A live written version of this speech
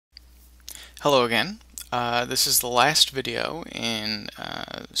Hello again. This is the last video in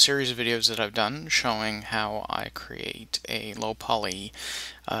a series of videos that I've done showing how I create a low poly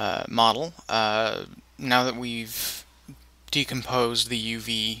model. Now that we've decomposed the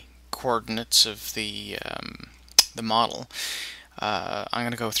UV coordinates of the model, I'm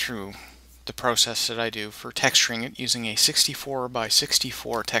going to go through the process that I do for texturing it using a 64 by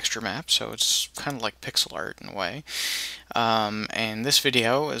 64 texture map, so it's kind of like pixel art in a way. And this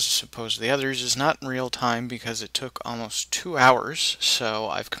video, as opposed to the others, is not in real time because it took almost 2 hours, so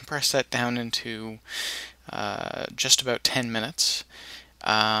I've compressed that down into just about 10 minutes.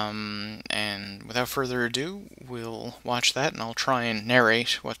 And without further ado, we'll watch that and I'll try and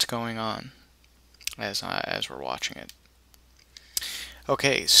narrate what's going on as we're watching it.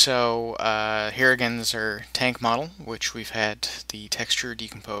 Okay, so here again is our tank model, which we've had the texture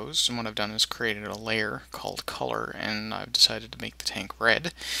decomposed, and what I've done is created a layer called color, and I've decided to make the tank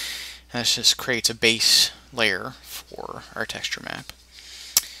red. And this just creates a base layer for our texture map.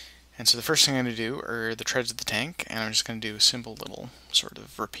 And so the first thing I'm going to do are the treads of the tank, and I'm just going to do a simple little sort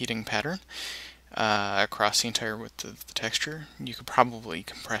of repeating pattern across the entire width of the texture. You could probably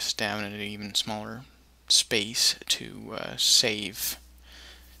compress it down in an even smaller space to save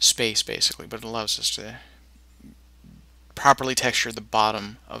space basically, but it allows us to properly texture the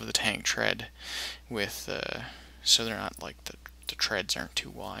bottom of the tank tread with so they're not like the treads aren't too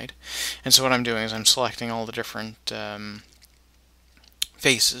wide. And so what I'm doing is I'm selecting all the different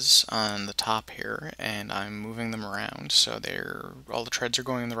faces on the top here, and I'm moving them around so all the treads are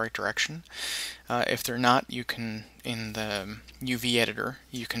going in the right direction. If they're not, you can, in the UV editor,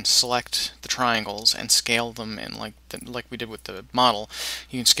 you can select the triangles and scale them in like we did with the model.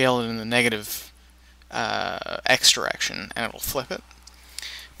 You can scale it in the negative X direction and it'll flip it,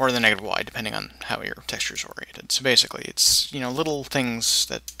 or the negative Y, depending on how your texture is oriented. So basically, it's little things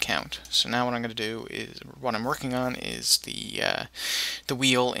that count. So now what I'm going to do is, what I'm working on is the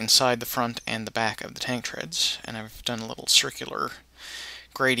wheel inside the front and the back of the tank treads, and I've done a little circular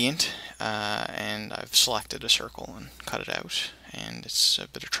gradient, and I've selected a circle and cut it out. And it's a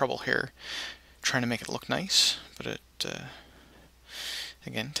bit of trouble here trying to make it look nice, but it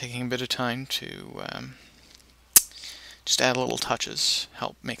again, taking a bit of time to just add little touches,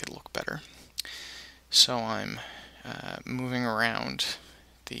 help make it look better. So I'm moving around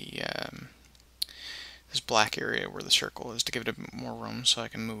this black area where the circle is to give it a bit more room, so I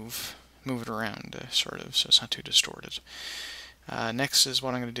can move it around sort of, so it's not too distorted. Next is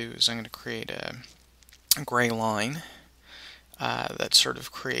what I'm going to do is I'm going to create a gray line that sort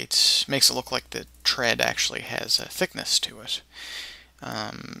of makes it look like the tread actually has a thickness to it.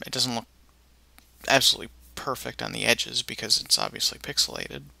 It doesn't look absolutely perfect on the edges because it's obviously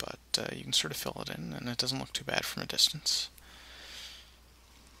pixelated, but you can sort of fill it in and it doesn't look too bad from a distance.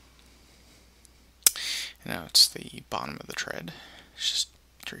 And now it's the bottom of the tread. It's just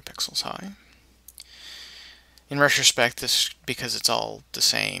 3 pixels high. In retrospect, because it's all the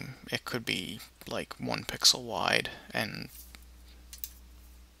same, it could be like 1 pixel wide,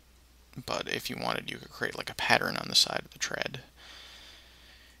 but if you wanted, you could create like a pattern on the side of the tread.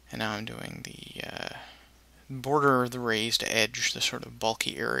 And now I'm doing the border of the raised edge, the sort of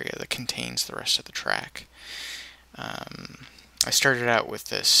bulky area that contains the rest of the track. I started out with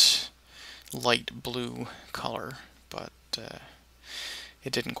this light blue color, but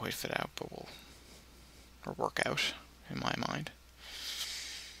it didn't quite fit out, but will work out in my mind.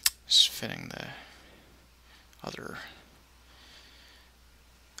 Just fitting the other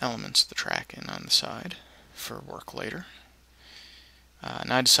elements of the track in on the side for work later.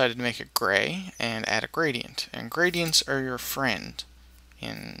 Now I decided to make it gray and add a gradient. And gradients are your friend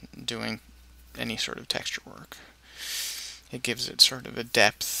in doing any sort of texture work. It gives it sort of a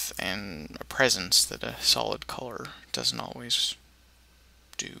depth and a presence that a solid color doesn't always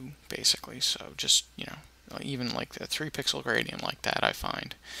do, basically. So just, even like the 3 pixel gradient like that, I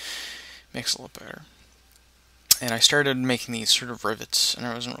find makes it look better. And I started making these sort of rivets, and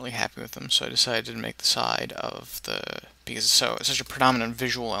I wasn't really happy with them, so I decided to make the side of because it's such a predominant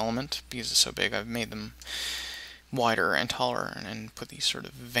visual element, because it's so big, I've made them wider and taller, and put these sort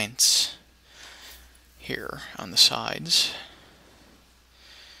of vents here on the sides.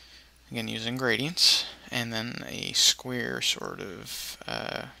 Again, using gradients, and then a square sort of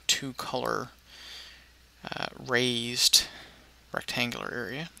 2-color raised rectangular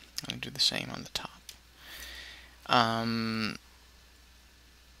area. I'm going to do the same on the top.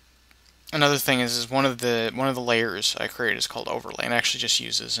 Another thing is one of the layers I created is called overlay, and it actually just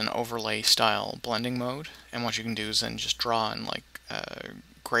uses an overlay style blending mode. And what you can do is then just draw in like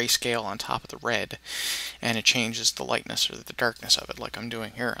grayscale on top of the red, and it changes the lightness or the darkness of it, like I'm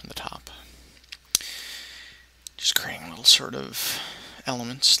doing here on the top. Just creating little sort of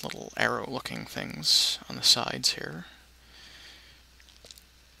elements, little arrow-looking things on the sides here.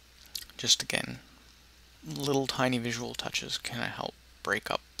 Just again, little tiny visual touches can help break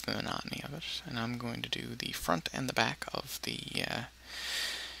up the monotony of it. And I'm going to do the front and the back of the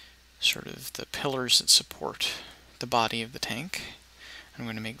sort of the pillars that support the body of the tank. I'm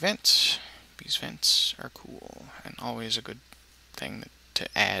going to make vents. These vents are cool and always a good thing to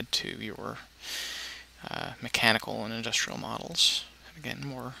add to your mechanical and industrial models. And again,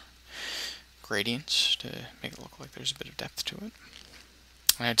 more gradients to make it look like there's a bit of depth to it.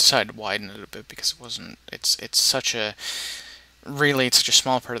 And I decided to widen it a bit because it's such a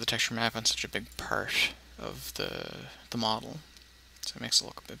small part of the texture map and such a big part of the model, so it makes it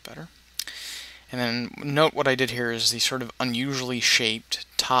look a bit better. And then note what I did here is the sort of unusually shaped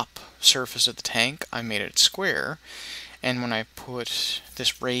top surface of the tank. I made it square, and when I put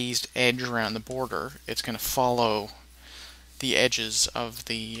this raised edge around the border, it's going to follow the edges of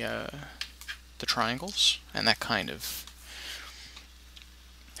the triangles, and that kind of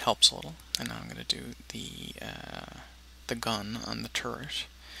helps a little. And now I'm going to do the gun on the turret.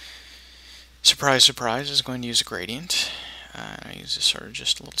 Surprise, surprise, is going to use a gradient. I use this sort of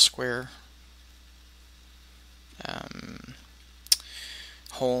just a little square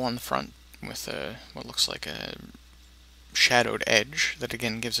hole on the front with what looks like a shadowed edge that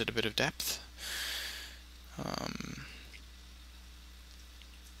again gives it a bit of depth.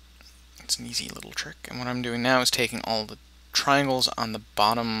 It's an easy little trick, and what I'm doing now is taking all the triangles on the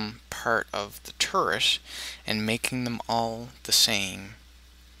bottom part of the turret and making them all the same,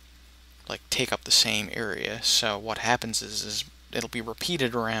 like take up the same area. So what happens is it'll be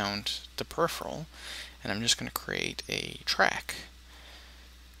repeated around the peripheral, and I'm just going to create a track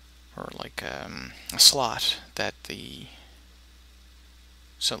or like a slot that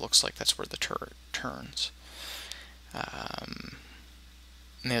so it looks like that's where the turret turns.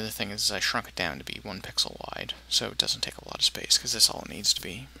 And the other thing is I shrunk it down to be 1 pixel wide, so it doesn't take up a lot of space, because that's all it needs to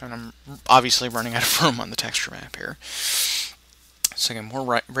be. And I'm obviously running out of room on the texture map here. So again,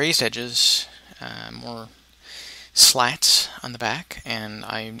 more raised edges, more slats on the back, and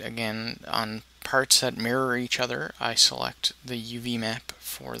again, on parts that mirror each other, I select the UV map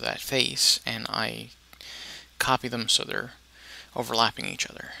for that face, and I copy them so they're overlapping each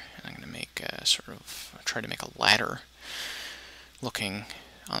other. And I'm going to make try to make a ladder looking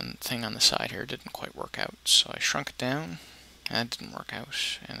thing on the side here. It didn't quite work out, so I shrunk it down. That didn't work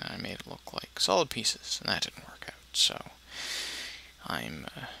out, and then I made it look like solid pieces, and that didn't work out. So I'm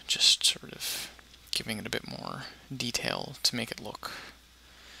just sort of giving it a bit more detail to make it look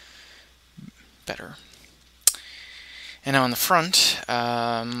better. And now on the front,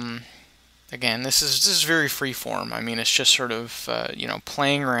 again, this is very freeform. I mean, it's just sort of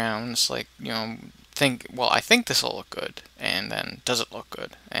playing around. It's like I think this will look good, and then does it look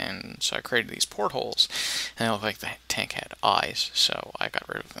good? And so I created these portholes, and they look like the tank had eyes, so I got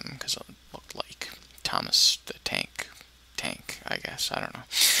rid of them because it looked like Thomas the Tank, I guess. I don't know.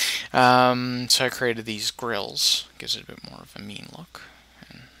 So I created these grills. Gives it a bit more of a mean look,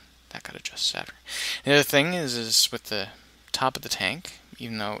 and that got adjusted after. The other thing is with the top of the tank,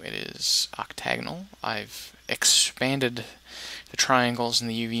 even though it is octagonal, I've expanded the triangles in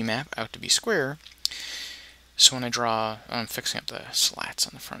the UV map out to be square. So when I draw, I'm fixing up the slats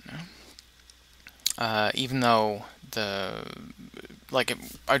on the front now. Even though I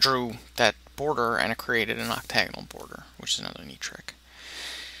drew that border and I created an octagonal border, which is another neat trick.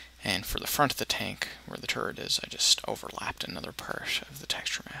 And for the front of the tank, where the turret is, I just overlapped another part of the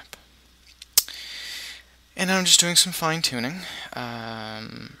texture map. And now I'm just doing some fine-tuning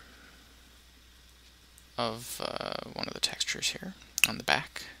of one of the textures here on the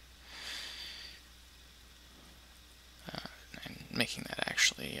back. And making that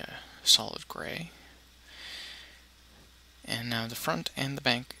actually a solid gray. And now the front and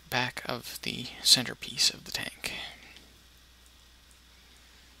the back of the centerpiece of the tank.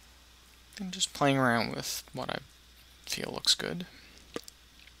 And just playing around with what I feel looks good.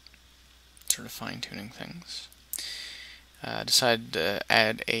 Sort of fine-tuning things. Decided to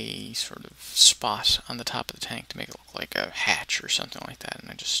add a sort of spot on the top of the tank to make it look like a hatch or something like that, and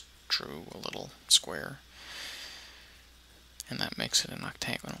I just drew a little square. And that makes it an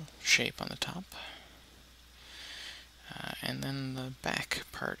octagonal shape on the top. And then the back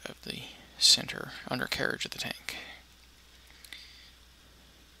part of the center undercarriage of the tank.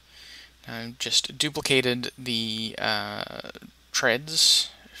 I just duplicated the treads,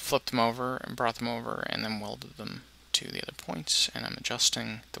 flipped them over, and brought them over, and then welded them to the other points, and I'm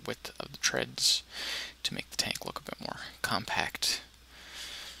adjusting the width of the treads to make the tank look a bit more compact.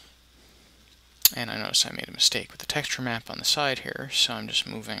 And I noticed I made a mistake with the texture map on the side here, so I'm just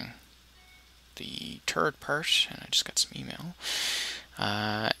moving the turret part, and I just got some email.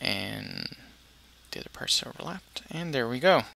 And the other parts overlapped, and there we go.